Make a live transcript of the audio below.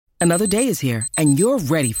Another day is here, and you're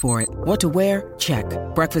ready for it. What to wear? Check.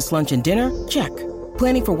 Breakfast, lunch, and dinner? Check.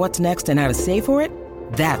 Planning for what's next and how to save for it?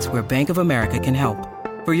 That's where Bank of America can help.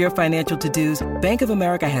 For your financial to-dos, Bank of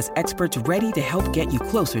America has experts ready to help get you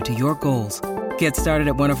closer to your goals. Get started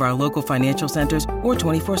at one of our local financial centers or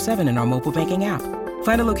 24/7 in our mobile banking app.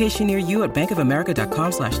 Find a location near you at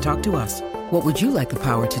bankofamerica.com/talktous. What would you like the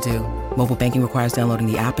power to do? Mobile banking requires downloading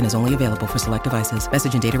the app and is only available for select devices.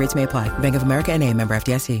 Message and data rates may apply. Bank of America N.A., member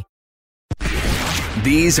FDIC.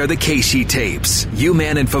 These are the Keishi tapes.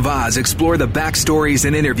 U-Man and Favaz explore the backstories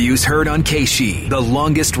and interviews heard on Keishi, the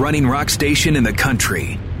longest-running rock station in the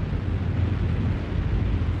country.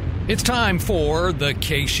 It's time for the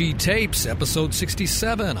Keishi Tapes, episode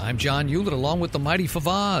 67. I'm John Hewlett, along with the mighty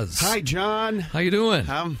Favaz. Hi, John. How you doing?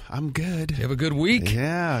 I'm good. You have a good week?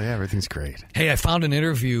 Yeah, everything's great. Hey, I found an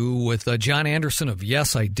interview with Jon Anderson of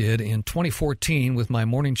Yes I did in 2014 with my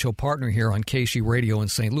morning show partner here on Keishi Radio in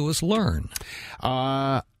St. Louis, Learn.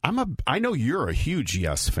 I know you're a huge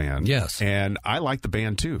Yes fan. Yes. And I like the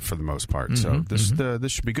band, too, for the most part. So this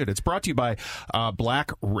should be good. It's brought to you by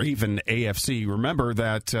Black Raven AFC. Remember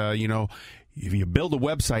that, if you build a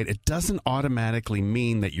website, it doesn't automatically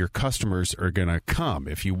mean that your customers are going to come.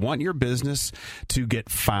 If you want your business to get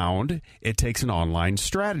found, it takes an online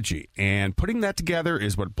strategy. And putting that together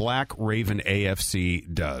is what Black Raven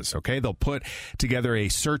AFC does. Okay, they'll put together a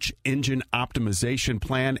search engine optimization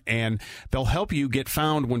plan, and they'll help you get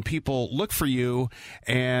found when people look for you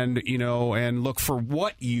and look for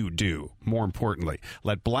what you do. More importantly,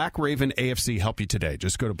 let Black Raven AFC help you today.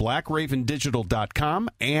 Just go to blackravendigital.com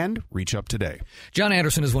and reach up today. Jon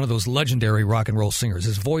Anderson is one of those legendary rock and roll singers.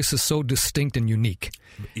 His voice is so distinct and unique.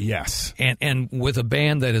 Yes. And with a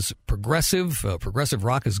band that is progressive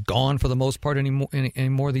rock is gone for the most part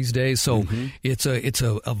anymore these days. So it's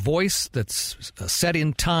a voice that's set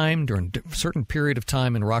in time during a certain period of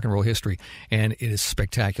time in rock and roll history, and it is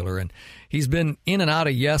spectacular. And he's been in and out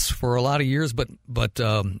of Yes for a lot of years, but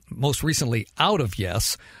most recently out of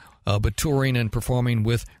Yes. But touring and performing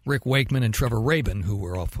with Rick Wakeman and Trevor Rabin, who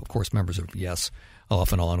were, of course, members of Yes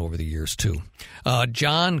off and on over the years, too.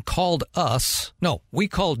 John called us. No, we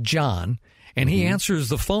called John, and he answers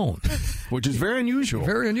the phone. Which is very unusual.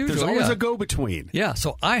 Very unusual, There's always a go-between. Yeah,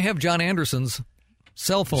 so I have John Anderson's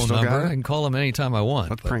cell phone number. I can call him anytime I want.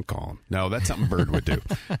 Let's prank call him. No, that's something Bird would do.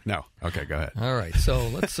 No. Okay, go ahead. All right, so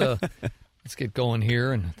let's get going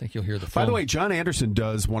here, and I think you'll hear the phone. By the way, Jon Anderson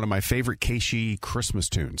does one of my favorite Keishi Christmas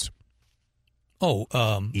tunes. Oh,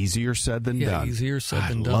 Easier Said Than Done. Easier Said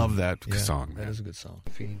Than Done. I love that song. That is a good song.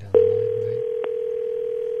 Feeding down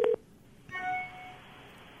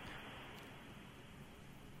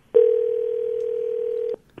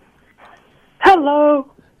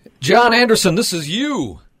Hello. Jon Anderson, this is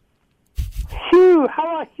you. Hugh, how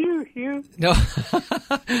are you, Hugh? No,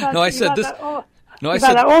 no, I said this. No, I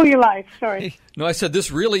said that all your life. Sorry. No, I said this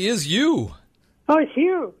really is you. Oh, it's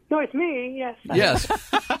you. No, it's me. Yes. Yes.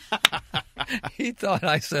 He thought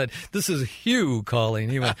I said, this is Hugh calling.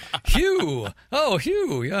 He went, Hugh. Oh,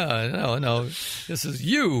 Hugh. Yeah, no, this is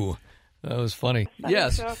you. That was funny.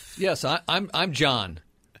 Yes, I'm John.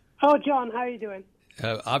 Oh, John, how are you doing?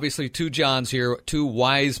 Obviously, two Johns here, two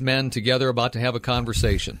wise men together about to have a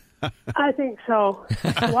conversation. I think so.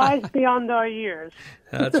 Wise beyond our years.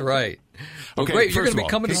 That's right. Well, Okay, great. You're going to first be of all,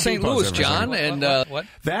 coming to St. Louis, John. And what?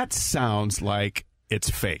 That sounds like it's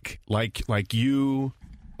fake. Like you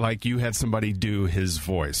had somebody do his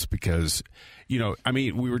voice because,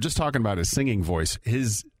 we were just talking about his singing voice.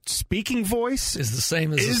 His speaking voice is the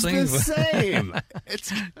same as the singing voice. Same.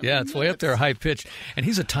 It's way up there, high pitched. And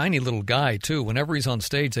he's a tiny little guy, too. Whenever he's on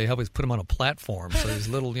stage, they always put him on a platform. So he's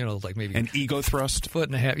little, like maybe an ego thrust, foot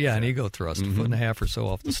and a half. Yeah, an ego thrust, foot and a half or so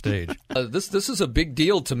off the stage. This is a big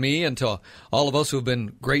deal to me and to all of us who have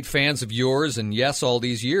been great fans of yours and Yes all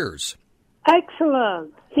these years.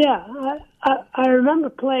 Excellent. Yeah, I remember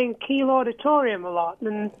playing Kiel Auditorium a lot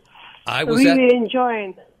and I was really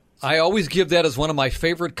enjoying. I always give that as one of my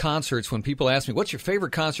favorite concerts when people ask me, what's your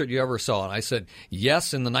favorite concert you ever saw? And I said,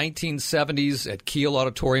 Yes, in the 1970s at Kiel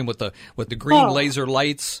Auditorium with the green laser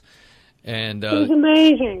lights. And it was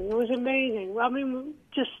amazing. It was amazing. I mean,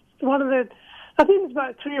 just one of the, I think it was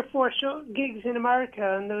about 3 or 4 gigs in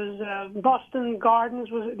America, and there was Boston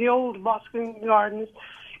Gardens, was it the old Boston Gardens,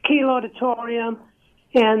 Kiel Auditorium,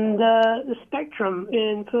 and the Spectrum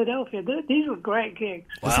in Philadelphia. These were great gigs.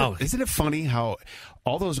 Wow. Isn't it funny how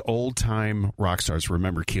all those old-time rock stars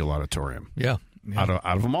remember Kiel Auditorium? Yeah. Out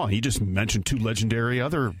of them all. He just mentioned 2 legendary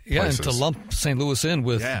other places. Yeah, and to lump St. Louis in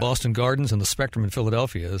with Boston Gardens and the Spectrum in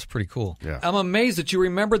Philadelphia is pretty cool. Yeah. I'm amazed that you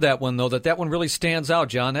remember that one, though, that one really stands out,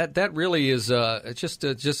 John. That really is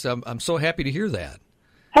I'm so happy to hear that.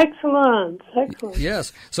 Excellent.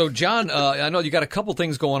 Yes. So, John, I know you got a couple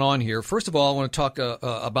things going on here. First of all, I want to talk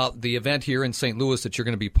about the event here in St. Louis that you're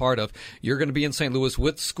going to be part of. You're going to be in St. Louis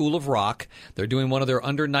with School of Rock. They're doing one of their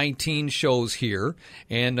under-19 shows here,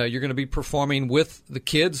 and you're going to be performing with the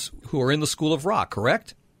kids who are in the School of Rock,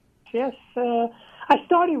 correct? Yes. I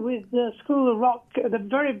started with the School of Rock at the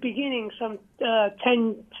very beginning, some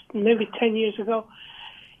 10 years ago.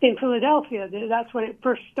 In Philadelphia, that's when it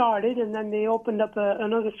first started, and then they opened up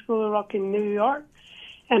another School of Rock in New York.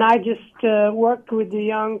 And I just worked with the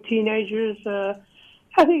young teenagers,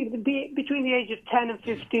 I think between the age of 10 and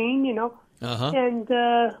 15, you know. Uh-huh. And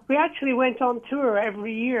we actually went on tour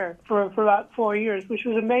every year for about 4 years, which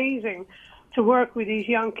was amazing to work with these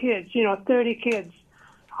young kids, 30 kids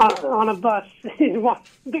on a bus. It was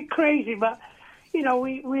a bit crazy, but,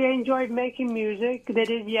 we enjoyed making music. They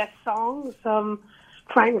did Yes songs,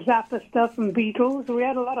 Frank Zappa stuff and Beatles. We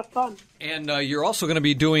had a lot of fun. And you're also going to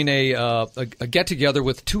be doing a get-together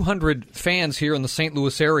with 200 fans here in the St.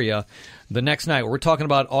 Louis area the next night. We're talking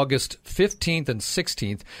about August 15th and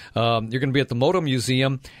 16th. You're going to be at the Moto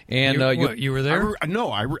Museum. And you were there?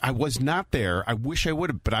 I was not there. I wish I would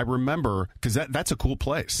have, but I remember, because that's a cool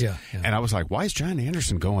place. Yeah. And I was like, why is Jon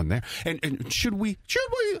Anderson going there? And should we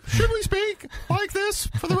speak like this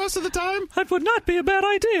for the rest of the time? That would not be a bad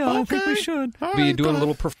idea. Okay. I think we should. All be right, doing a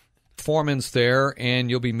little performance there, and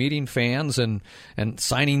you'll be meeting fans and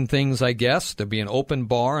signing things, I guess. There'll be an open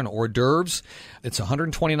bar and hors d'oeuvres. It's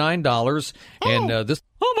 $129. And this.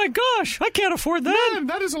 Oh my gosh! I can't afford that. Man,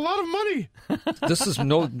 that is a lot of money. This is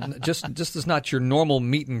this is not your normal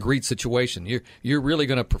meet and greet situation. You're really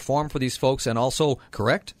going to perform for these folks, and also,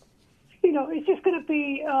 correct? It's just going to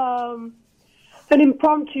be an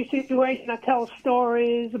impromptu situation. I tell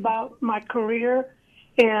stories about my career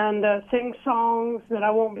and sing songs that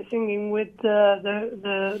I won't be singing with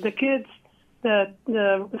the kids,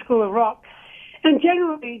 the School of Rock. And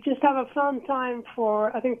generally just have a fun time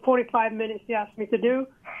for, I think, 45 minutes they asked me to do.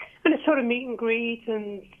 And it's sort of meet and greet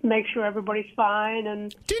and make sure everybody's fine.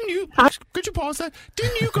 And could you pause that?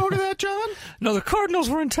 Didn't you go to that, John? No, the Cardinals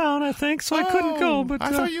were in town, I think, so I couldn't go. But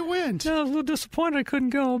I thought you went. Yeah, I was a little disappointed I couldn't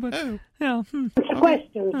go, but yeah. It's a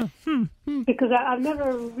question, because I've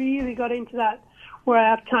never really got into that where I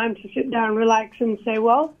have time to sit down, relax, and say,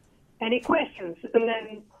 well, any questions? And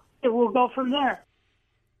then we'll go from there.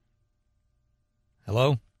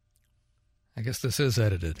 Hello? I guess this is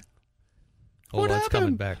edited. Oh, it's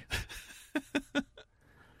coming back.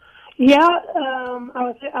 Yeah,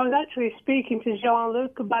 I was actually speaking to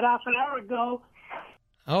Jean-Luc about half an hour ago.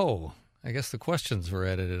 Oh, I guess the questions were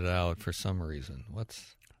edited out for some reason.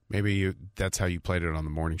 Maybe that's how you played it on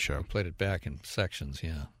the morning show. I played it back in sections,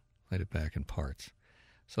 yeah. Played it back in parts.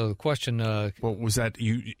 So the question... well, was that...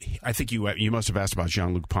 I think you must have asked about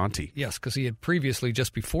Jean-Luc Ponty. Yes, because he had previously,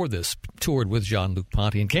 just before this, toured with Jean-Luc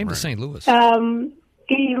Ponty and came to St. Louis.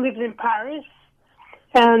 He lives in Paris,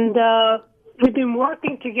 and we've been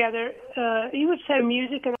working together. He would say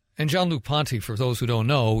music... And Jean-Luc Ponty, for those who don't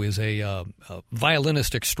know, is a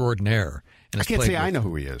violinist extraordinaire. And I can't say I know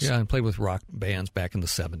who he is. Yeah, and played with rock bands back in the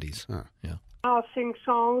 70s. Huh. Yeah. I'll sing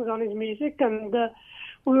songs on his music, and...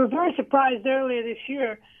 we were very surprised earlier this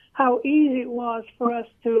year how easy it was for us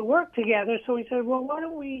to work together. So we said, well, why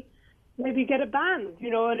don't we maybe get a band?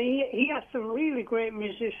 And he has some really great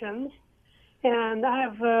musicians. And I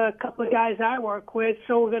have a couple of guys I work with,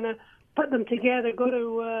 so we're going to put them together, go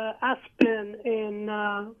to Aspen in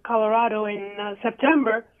Colorado in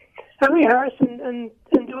September, and rehearse and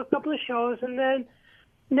do a couple of shows. And then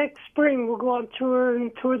next spring we'll go on tour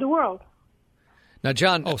and tour the world. Now,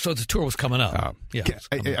 John, so the tour was coming up.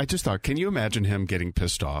 I just thought, can you imagine him getting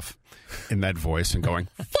pissed off in that voice and going,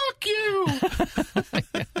 fuck you?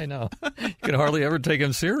 I know. You can hardly ever take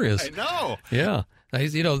him serious. I know. Yeah.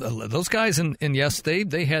 Those guys in Yes,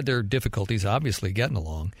 they had their difficulties, obviously, getting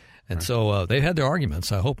along. And so they had their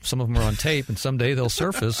arguments. I hope some of them are on tape, and someday they'll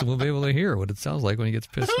surface, and we'll be able to hear what it sounds like when he gets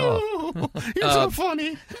pissed off. You're so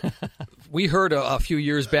funny. We heard a few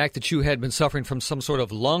years back that you had been suffering from some sort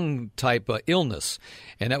of lung-type illness,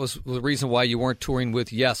 and that was the reason why you weren't touring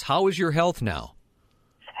with Yes. How is your health now?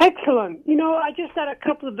 Excellent. I just had a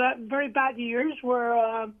couple of very bad years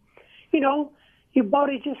where, your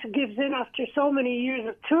body just gives in after so many years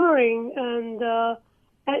of touring, and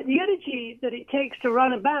the energy that it takes to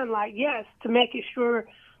run a band like Yes, to make sure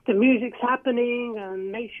the music's happening and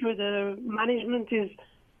make sure the management is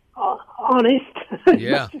honest,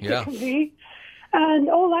 yeah. and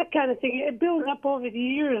all that kind of thing. It built up over the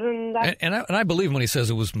years, and I believe when he says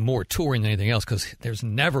it was more touring than anything else, because there's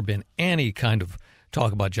never been any kind of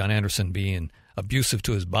talk about Jon Anderson being abusive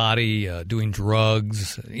to his body, doing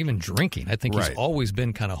drugs, even drinking. I think he's Right. always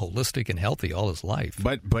been kind of holistic and healthy all his life.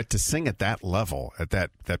 But to sing at that level, at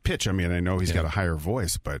that pitch, I mean, I know he's got a higher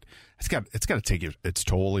voice, but it's got to take its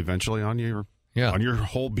toll eventually on your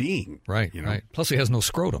whole being. Right, you know? right. Plus, he has no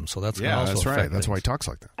scrotum, so that's gonna also that's right. affect That's why he things. talks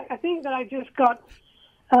like that. I think that I just got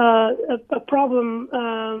a problem,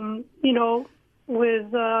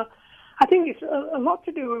 with. I think it's a lot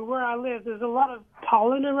to do with where I live. There's a lot of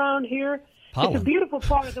pollen around here. Pollen? It's a beautiful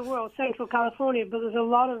part of the world, Central California, but there's a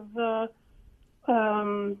lot of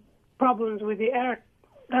problems with the air.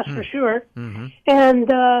 That's for sure. Mm-hmm. And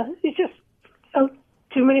it's just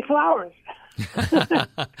too many flowers.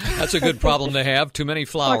 That's a good problem to have. Too many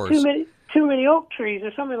flowers. Or too many oak trees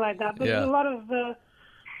or something like that. But Yeah. there's a lot of.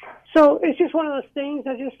 So it's just one of those things.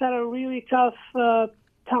 I just had a really tough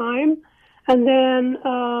time, and then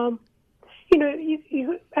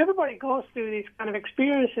everybody goes through these kind of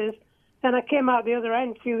experiences. And I came out the other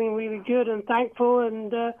end feeling really good and thankful.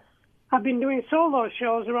 And I've been doing solo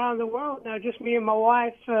shows around the world now. Just me and my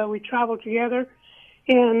wife. We travel together,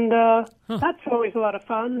 and that's always a lot of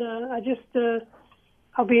fun.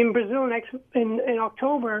 I'll be in Brazil in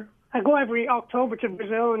October. I go every October to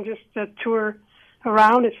Brazil and just tour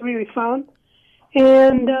around. It's really fun.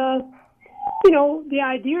 And, the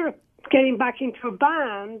idea of getting back into a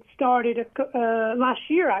band started last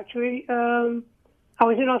year, actually. I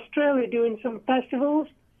was in Australia doing some festivals.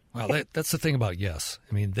 Well, that's the thing about Yes.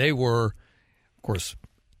 I mean, they were, of course,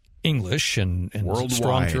 English and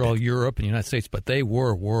strong through all Europe and the United States, but they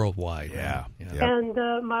were worldwide. Yeah. And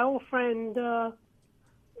my old friend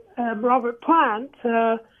Robert Plant,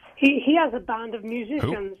 he has a band of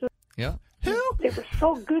musicians. Who? Yeah. It was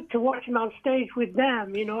so good to watch him on stage with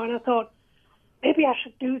them, and I thought, maybe I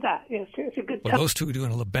should do that. It's a good Well, time. those two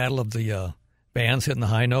doing a battle of the bands hitting the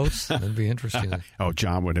high notes, that'd be interesting.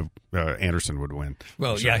 John would have, Anderson would win.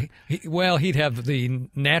 Well, yeah. He'd have the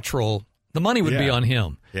natural, the money would be on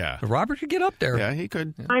him. Yeah. But Robert could get up there. Yeah, he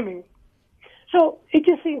could. Timing. So it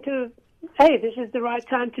just seemed to, hey, this is the right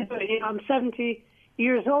time to do it. I'm 70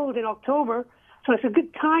 years old in October, so it's a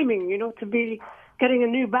good timing, to be getting a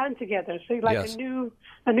new band together. So Yes.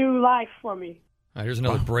 a new life for me. All right, here's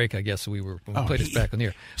another break, I guess, when we played this back on the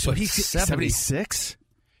air. So But he's 76?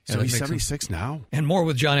 Yeah, So that he's makes 76 now? And more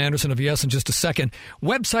with Jon Anderson of Yes in just a second.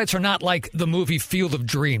 Websites are not like the movie Field of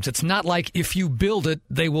Dreams. It's not like if you build it,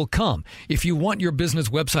 they will come. If you want your business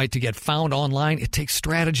website to get found online, it takes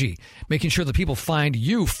strategy, making sure that people find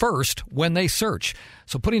you first when they search.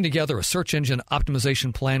 So putting together a search engine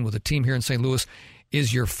optimization plan with a team here in St. Louis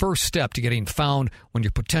is your first step to getting found when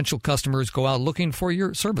your potential customers go out looking for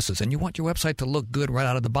your services. And you want your website to look good right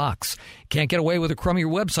out of the box. Can't get away with a crummy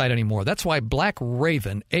website anymore. That's why Black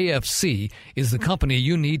Raven AFC is the company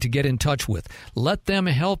you need to get in touch with. Let them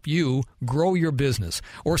help you grow your business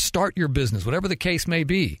or start your business, whatever the case may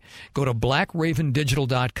be. Go to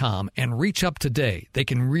blackravendigital.com and reach up today. They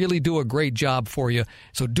can really do a great job for you,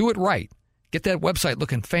 so do it right. Get that website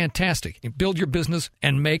looking fantastic. You build your business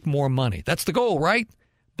and make more money. That's the goal, right?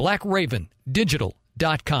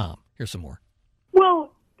 blackravendigital.com. Here's some more.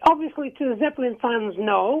 Well, obviously to the Zeppelin fans,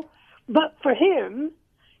 no. But for him,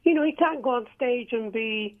 he can't go on stage and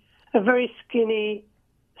be a very skinny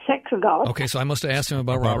sex god. Okay, so I must have asked him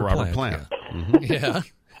about Robert Plant. Plant. Yeah.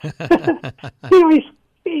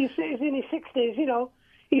 He's in his 60s,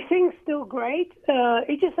 He sings still great.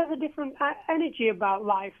 He just has a different energy about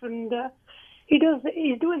life, and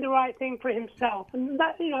he's doing the right thing for himself. And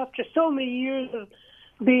that, after so many years of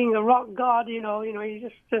being a rock god, you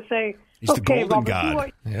just to say, He's okay, the golden Robert, god. do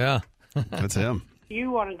what Yeah. That's him.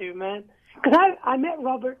 you want to do, man. Because I met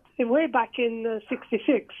Robert way back in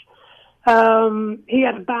 '66. He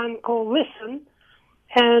had a band called Listen,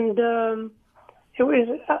 and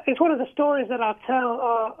it's one of the stories that I'll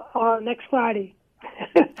tell next Friday.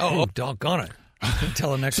 Oh, doggone it.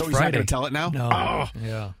 Tell him next So Friday. he's not going to tell it now? No. Oh,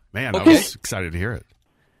 Yeah. man, Okay. I was excited to hear it.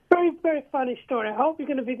 Very, very funny story. I hope you're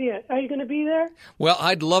going to be there. Are you going to be there? Well,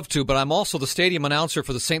 I'd love to, but I'm also the stadium announcer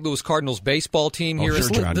for the St. Louis Cardinals baseball team here. Sure,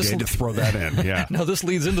 John. You had to throw that in. Yeah. No, this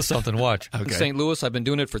leads into something. Watch. In Okay. St. Louis, I've been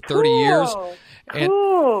doing it for 30 years.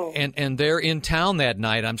 Cool. And they're in town that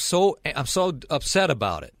night. I'm so upset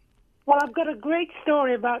about it. Well, I've got a great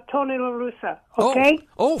story about Tony La Russa, okay?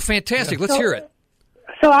 Oh, fantastic. Let's hear it.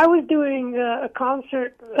 So I was doing a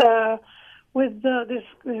concert with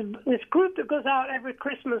this group that goes out every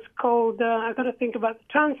Christmas called, I got to think about the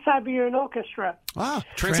Trans-Siberian Orchestra. Ah,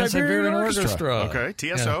 Trans-Siberian Orchestra. Okay,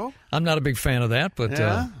 TSO. Yeah. I'm not a big fan of that, but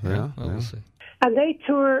we'll see. And they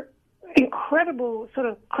tour incredible sort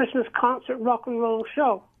of Christmas concert rock and roll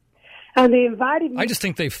show. And they invited me. I just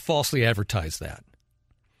think they falsely advertised that.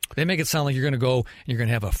 They make it sound like you're going to go and you're going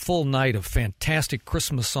to have a full night of fantastic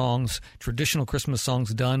Christmas songs, traditional Christmas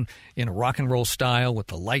songs done in a rock and roll style with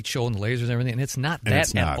the light show and the lasers and everything. And it's not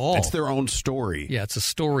that at all. It's their own story. Yeah, it's a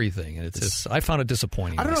story thing. And it's I found it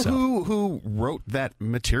disappointing. I don't myself. know who wrote that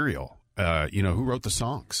material. Who wrote the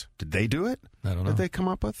songs? Did they do it? I don't know. Did they come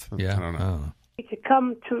up with? Yeah, I don't know. To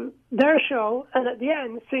come to their show and at the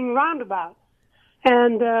end sing Roundabout.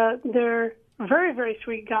 And their very, very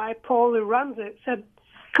sweet guy, Paul, who runs it, said,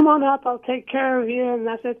 come on up, I'll take care of you. And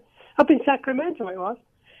I said, up in Sacramento it was.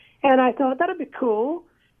 And I thought, that'd be cool.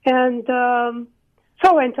 And so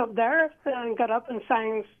I went up there and got up and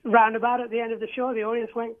sang Roundabout at the end of the show. The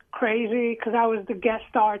audience went crazy because I was the guest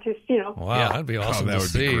artist, Wow, that'd be awesome that to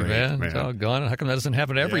would be see, great, man. man. Doggone it. How come that doesn't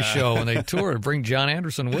happen every show when they tour and bring Jon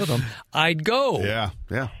Anderson with them? I'd go. Yeah.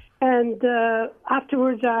 And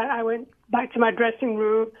afterwards, I went back to my dressing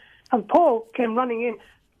room, and Paul came running in.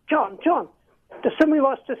 John, there's somebody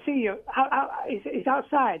wants to see you. He's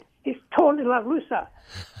outside. He's Tony La Russa.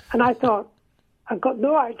 And I thought, I've got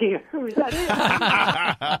no idea who that is.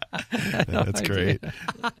 That's great.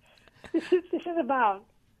 This is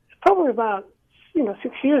probably about 6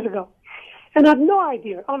 years ago. And I had no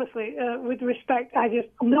idea, honestly, with respect, I just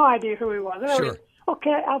no idea who he was. And I went,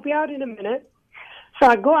 okay, I'll be out in a minute. So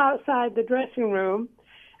I go outside the dressing room,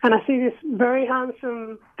 and I see this very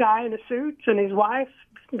handsome guy in a suit and his wife,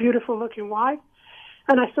 beautiful-looking wife.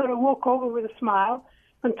 And I sort of walk over with a smile.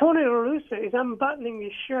 And Tony La Russa is unbuttoning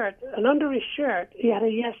his shirt, and under his shirt, he had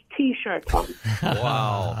a Yes T-shirt on.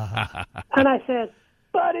 Wow. And I said,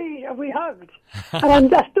 buddy, and we hugged.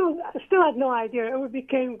 And I still had no idea. And we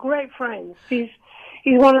became great friends. He's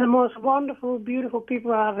one of the most wonderful, beautiful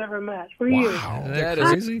people I've ever met. Really. Wow. That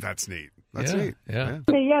is easy. That's neat. That's neat. Yeah.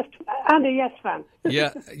 And a Yes fan.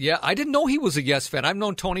 Yeah. I didn't know he was a Yes fan. I've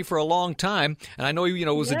known Tony for a long time, and I know he,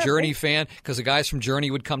 was a Journey fan because the guys from Journey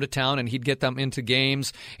would come to town and he'd get them into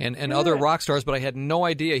games and other rock stars. But I had no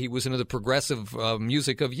idea he was into the progressive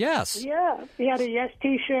music of Yes. Yeah, he had a Yes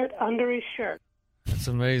T-shirt under his shirt. That's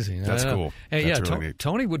amazing. That's cool. Hey, That's really neat.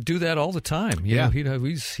 Tony would do that all the time. He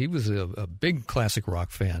was a big classic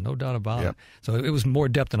rock fan, no doubt about it. So it was more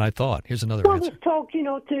depth than I thought. Here's another answer. There's talk,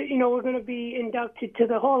 we're going to be inducted to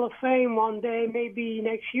the Hall of Fame one day, maybe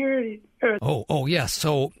next year. Oh, yes.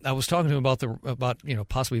 So I was talking to him about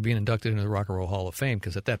possibly being inducted into the Rock and Roll Hall of Fame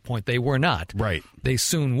because at that point they were not. Right. They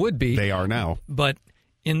soon would be. They are now. But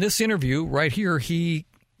in this interview right here, he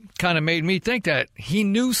kind of made me think that he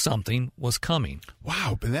knew something was coming.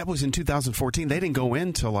 Wow, but that was in 2014. They didn't go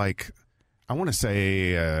into I want to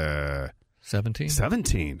say 17.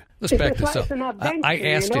 17. Let's back this up. I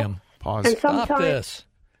asked him. Pause. Stop this.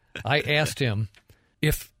 I asked him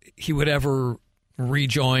if he would ever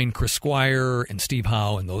rejoin Chris Squire and Steve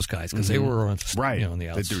Howe and those guys because they were on the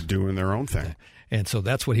outside. They were doing their own thing, and so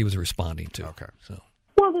that's what he was responding to. Okay. So.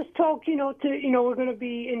 Well, there's talk, we're going to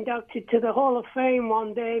be inducted to the Hall of Fame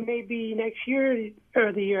one day, maybe next year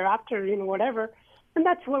or the year after, whatever. And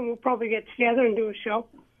that's when we'll probably get together and do a show.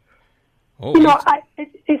 Oh,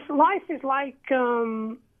 life is like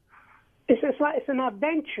it's an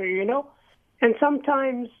adventure, and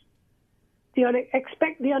sometimes the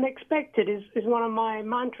unexpected is one of my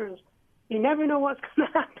mantras. You never know what's going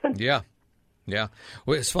to happen. Yeah. Yeah.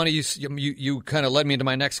 Well, it's funny, you kind of led me into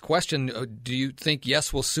my next question. Do you think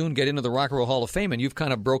Yes will soon get into the Rock and Roll Hall of Fame? And you've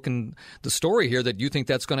kind of broken the story here that you think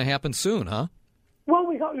that's going to happen soon, huh? Well,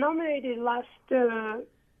 we got nominated last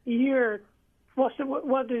year.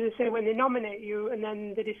 What do they say when they nominate you and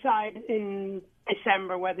then they decide in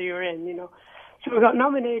December whether you're in, So we got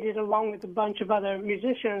nominated along with a bunch of other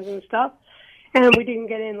musicians and stuff, and we didn't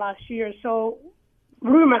get in last year. So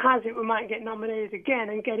rumor has it we might get nominated again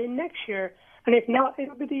and get in next year. And if not,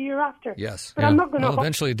 it'll be the year after. Yes. But I'm not going to... Well,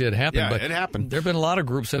 eventually it did happen. Yeah, but it happened. There have been a lot of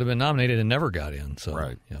groups that have been nominated and never got in. So,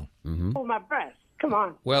 right. Hold my breath. Come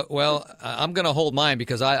on. Well, I'm going to hold mine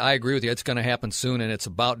because I agree with you. It's going to happen soon, and it's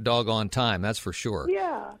about doggone time. That's for sure.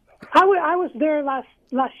 Yeah. I was there last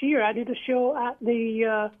year. I did a show at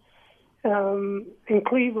the... in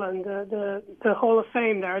Cleveland, the Hall of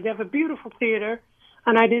Fame there. They have a beautiful theater,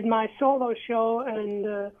 and I did my solo show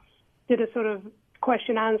and did a sort of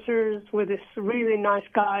question answers with this really nice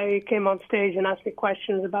guy. He came on stage and asked me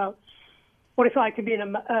questions about what it's like to be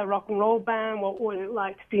in a rock and roll band, what was it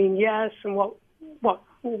like to be in Yes, and what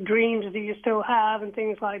dreams do you still have, and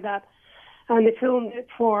things like that. And they filmed it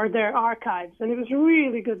for their archives, and it was a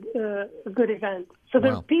really good event. So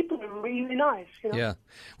the people are really nice. Yeah.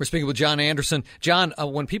 We're speaking with Jon Anderson. Jon,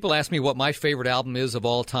 when people ask me what my favorite album is of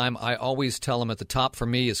all time, I always tell them at the top for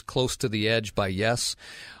me is Close to the Edge by Yes.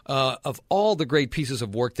 Of all the great pieces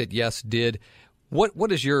of work that Yes did,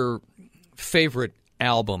 what is your favorite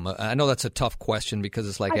album? I know that's a tough question because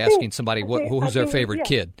it's like asking somebody who's their favorite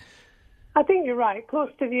kid. I think you're right. Close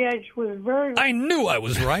to the Edge was very... I knew I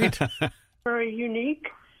was right. very unique.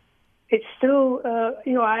 It's still,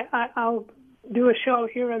 I'll do a show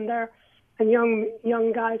here and there, and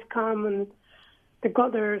young guys come and they've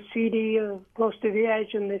got their CD of Close to the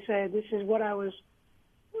Edge, and they say, this is what I was,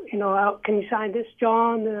 can you sign this,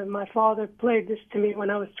 John? My father played this to me when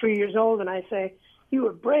I was 3 years old, and I say, you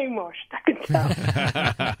were brainwashed, I can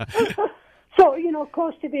tell. So,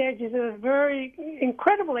 Close to the Edge is a very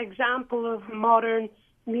incredible example of modern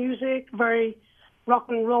music, very rock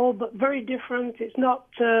and roll, but very different. It's not,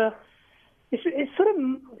 it's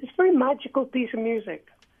a very magical piece of music.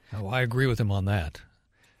 Oh, I agree with him on that.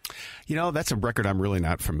 That's a record I'm really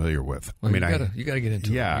not familiar with. Well, you got to get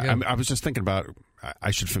into it. Yeah, I was just thinking about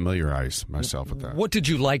I should familiarize myself with that. What did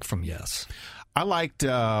you like from Yes? I liked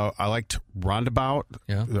Roundabout,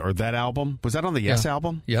 or that album. Was that on the Yes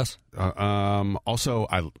album? Yes. Also,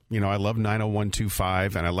 I love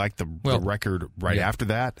 90125, and I liked the record after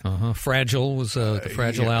that. Fragile was the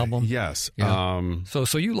Fragile album. Yes. Yeah.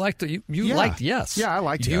 So you liked you liked Yes. Yeah, I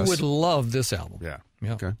liked Yes. You would love this album. Yeah.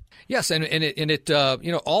 Okay. Yes, and it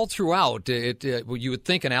all throughout you would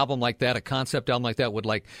think an album like that, a concept album like that, would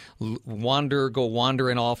like go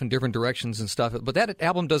wandering off in different directions and stuff. But that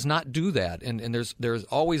album does not do that, and there's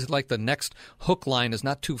always like the next hook line is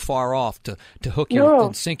not too far off to hook you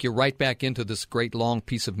and sink you right back into this great long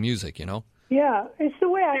piece of music. Yeah, it's the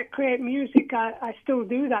way I create music. I still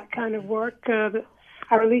do that kind of work.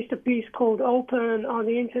 I released a piece called Open on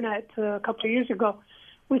the internet a couple of years ago,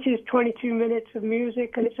 which is 22 minutes of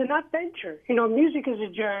music, and it's an adventure. Music is a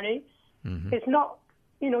journey. Mm-hmm. It's not,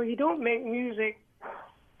 you don't make music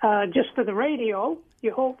just for the radio.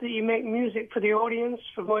 You hope that you make music for the audience,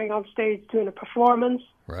 for going on stage, doing a performance.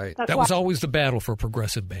 Right. That was always the battle for a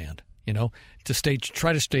progressive band. To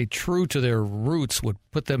try to stay true to their roots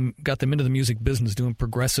got them into the music business doing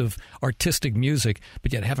progressive artistic music,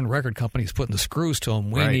 but yet having record companies putting the screws to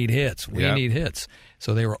them. We need hits. We need hits.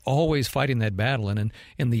 So they were always fighting that battle. And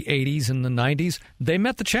in the 80s and the 90s, they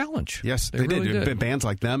met the challenge. Yes, they really did. Bands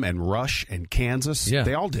like them and Rush and Kansas,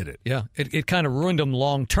 they all did it. Yeah, it kind of ruined them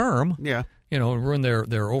long term. Yeah. Ruined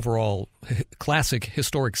their overall classic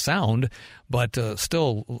historic sound, but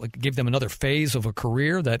still gave them another phase of a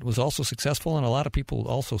career that was also successful and a lot of people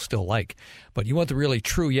also still like. But you want the really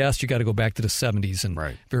true Yes, you got to go back to the 70s and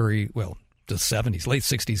the 70s, late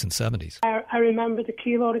 60s and 70s. I remember the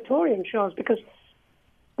Kiel Auditorium shows because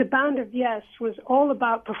the band of Yes was all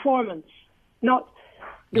about performance, not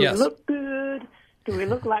do we look good, do we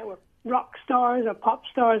look like we're rock stars or pop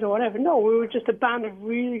stars or whatever. No, we were just a band of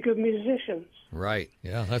really good musicians. Right.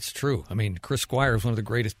 Yeah, that's true. I mean, Chris Squire is one of the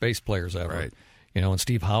greatest bass players ever. Right. And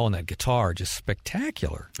Steve Howe on that guitar, just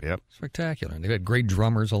spectacular. Yep. Spectacular. And they've had great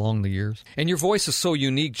drummers along the years. And your voice is so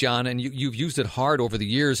unique, John, and you've used it hard over the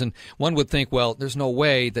years. And one would think, well, there's no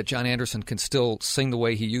way that Jon Anderson can still sing the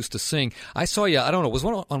way he used to sing. I saw you, I don't know, was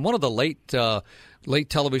on one of the late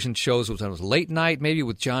television shows. It was Late Night, maybe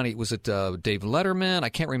with Johnny. Was it Dave Letterman? I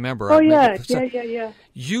can't remember. Oh, yeah.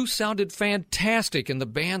 You sounded fantastic, and the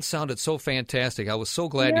band sounded so fantastic. I was so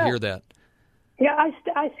glad to hear that. Yeah,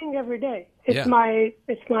 I sing every day. It's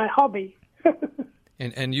my hobby.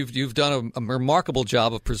 And you've done a remarkable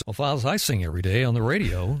job of presenting. Well, I sing every day on the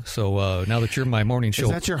radio. So now that you're my morning show, is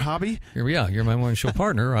that your hobby? You're my morning show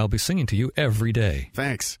partner. I'll be singing to you every day.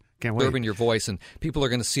 Thanks. Can't wait. In your voice, and people are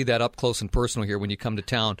going to see that up close and personal here when you come to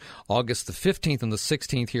town, August the 15th and the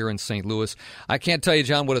 16th here in St. Louis. I can't tell you,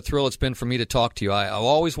 John, what a thrill it's been for me to talk to you. I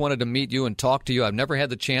always wanted to meet you and talk to you. I've never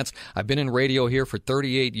had the chance. I've been in radio here for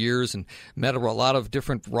 38 years and met a lot of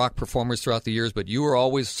different rock performers throughout the years, but you were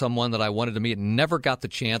always someone that I wanted to meet and never got the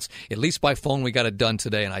chance. At least by phone, we got it done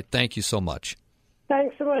today, and I thank you so much.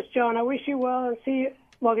 Thanks so much, John. I wish you well and see you.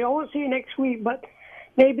 Well, I won't see you next week, but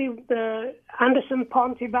maybe the Anderson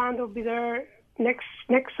Ponte Band will be there next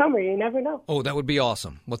summer. You never know. Oh, that would be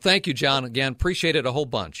awesome. Well, thank you, John. Again, appreciate it a whole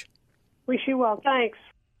bunch. Wish you well. Thanks.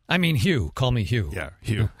 I mean, Hugh. Call me Hugh. Yeah,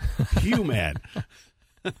 Hugh. Hugh, man.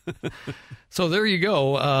 So there you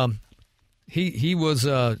go. He was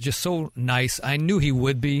just so nice. I knew he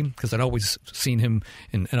would be because I'd always seen him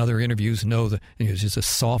in other interviews, know that he was just a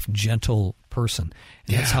soft, gentle person.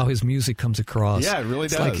 And that's how his music comes across. Yeah, it really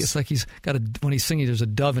does. It's like he's got when he's singing, there's a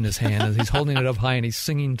dove in his hand, and he's holding it up high, and he's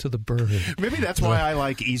singing to the bird. Maybe that's why I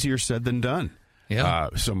like Easier Said Than Done.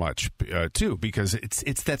 so much too, because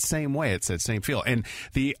it's that same way. It's that same feel. And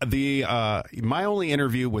the my only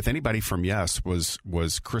interview with anybody from Yes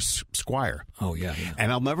was Chris Squire. Oh yeah.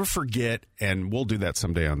 And I'll never forget, and we'll do that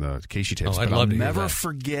someday on the Casey tapes. I'd but love I'll to hear never that.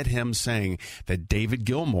 forget him saying that David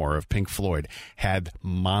Gilmour of Pink Floyd had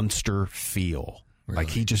monster feel. Really?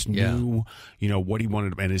 Like he just knew, what he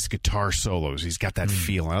wanted, and his guitar solos. He's got that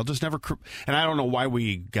feel, and I'll just never. And I don't know why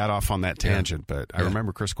we got off on that tangent, but I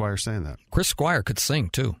remember Chris Squire saying that. Chris Squire could sing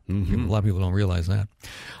too. A lot of people don't realize that.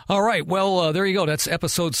 All right, well, there you go. That's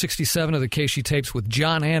episode 67 of the Casey tapes with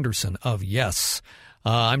Jon Anderson of Yes.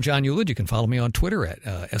 I'm John Hewlett. You can follow me on Twitter at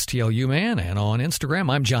STLUman, and on Instagram,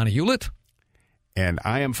 I'm Johnny Hewlett. And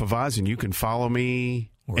I am Favaz, and you can follow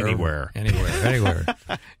me anywhere. Anywhere.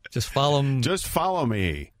 Just follow me. Just follow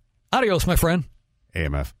me. Adios, my friend.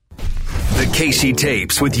 AMF. The Casey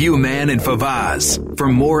tapes with you, man, and Favaz. For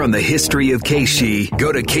more on the history of Casey,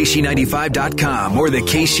 go to Casey95.com or the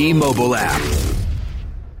Casey mobile app.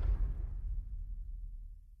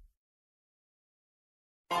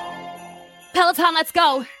 Peloton, let's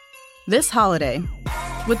go. This holiday,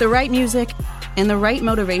 with the right music and the right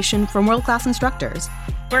motivation from world-class instructors,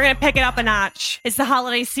 we're going to pick it up a notch. It's the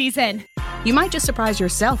holiday season. you might just surprise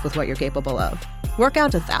yourself with what you're capable of. Work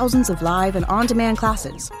out to thousands of live and on-demand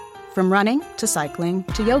classes, from running to cycling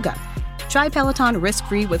to yoga. Try Peloton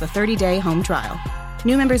risk-free with a 30-day home trial.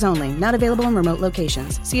 New members only, not available in remote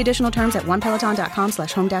locations. See additional terms at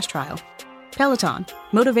onepeloton.com/home-trial. Peloton,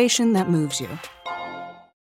 motivation that moves you.